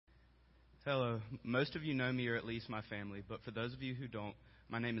Hello. Most of you know me, or at least my family, but for those of you who don't,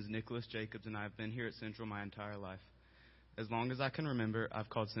 my name is Nicholas Jacobs, and I've been here at Central my entire life. As long as I can remember, I've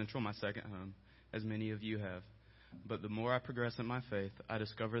called Central my second home, as many of you have. But the more I progress in my faith, I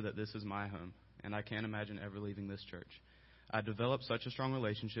discover that this is my home, and I can't imagine ever leaving this church. I developed such a strong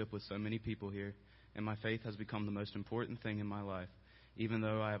relationship with so many people here, and my faith has become the most important thing in my life, even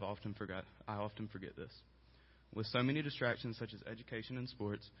though I often forget this. With so many distractions such as education and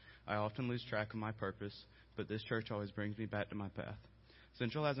sports, I often lose track of my purpose, but this church always brings me back to my path.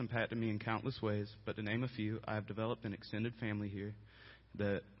 Central has impacted me in countless ways, but to name a few, I have developed an extended family here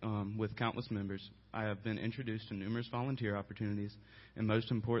that, with countless members. I have been introduced to numerous volunteer opportunities, and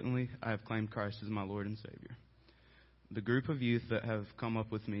most importantly, I have claimed Christ as my Lord and Savior. The group of youth that have come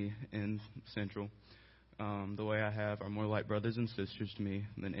up with me in Central, the way I have, are more like brothers and sisters to me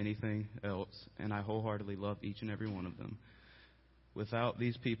than anything else, and I wholeheartedly love each and every one of them. Without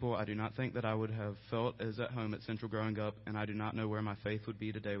these people, I do not think that I would have felt as at home at Central growing up, and I do not know where my faith would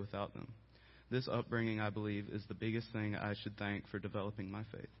be today without them. This upbringing, I believe, is the biggest thing I should thank for developing my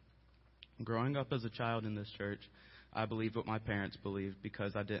faith. Growing up as a child in this church, I believed what my parents believed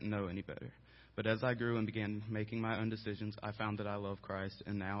because I didn't know any better. But as I grew and began making my own decisions, I found that I love Christ,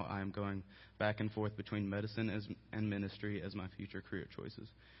 and now I am going back and forth between medicine and ministry as my future career choices.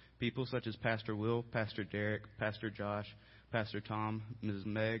 People such as Pastor Will, Pastor Derek, Pastor Josh, Pastor Tom, Mrs.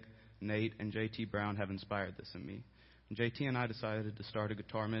 Meg, Nate, and J.T. Brown have inspired this in me. J.T. and I decided to start a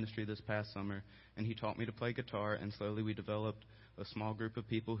guitar ministry this past summer, and he taught me to play guitar, and slowly we developed a small group of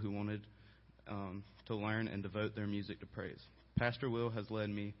people who wanted to learn and devote their music to praise. Pastor Will has led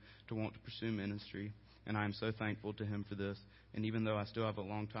me to want to pursue ministry, and I am so thankful to him for this. And even though I still have a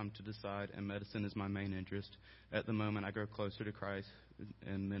long time to decide and medicine is my main interest, at the moment I grow closer to Christ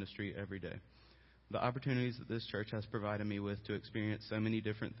in ministry every day. The opportunities that this church has provided me with to experience so many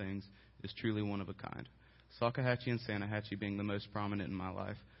different things is truly one of a kind. Salkehatchie and Sanahatchee being the most prominent in my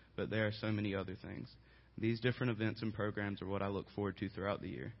life, but there are so many other things. These different events and programs are what I look forward to throughout the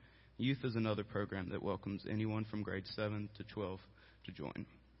year. Youth is another program that welcomes anyone from grade 7 to 12 to join.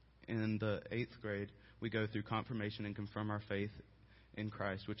 In the 8th grade, we go through confirmation and confirm our faith in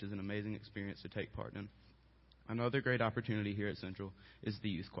Christ, which is an amazing experience to take part in. Another great opportunity here at Central is the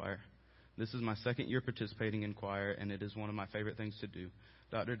youth choir. This is my second year participating in choir, and it is one of my favorite things to do.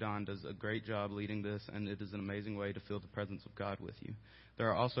 Dr. Don does a great job leading this, and it is an amazing way to feel the presence of God with you. There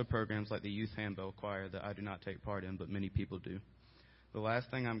are also programs like the Youth Handbell Choir that I do not take part in, but many people do. The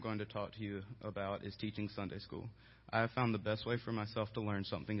last thing I'm going to talk to you about is teaching Sunday school. I have found the best way for myself to learn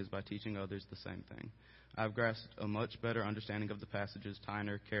something is by teaching others the same thing. I've grasped a much better understanding of the passages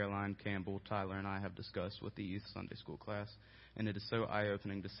Tyner, Caroline, Campbell, Tyler, and I have discussed with the youth Sunday school class, and it is so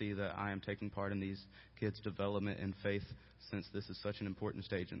eye-opening to see that I am taking part in these kids' development in faith since this is such an important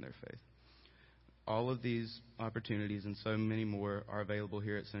stage in their faith. All of these opportunities and so many more are available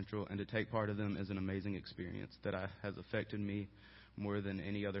here at Central, and to take part of them is an amazing experience that has affected me more than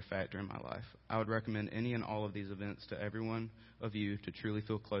any other factor in my life. I would recommend any and all of these events to every one of you to truly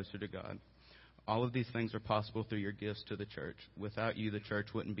feel closer to God. All of these things are possible through your gifts to the church. Without you, the church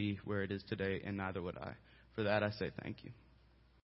wouldn't be where it is today, and neither would I. For that, I say thank you.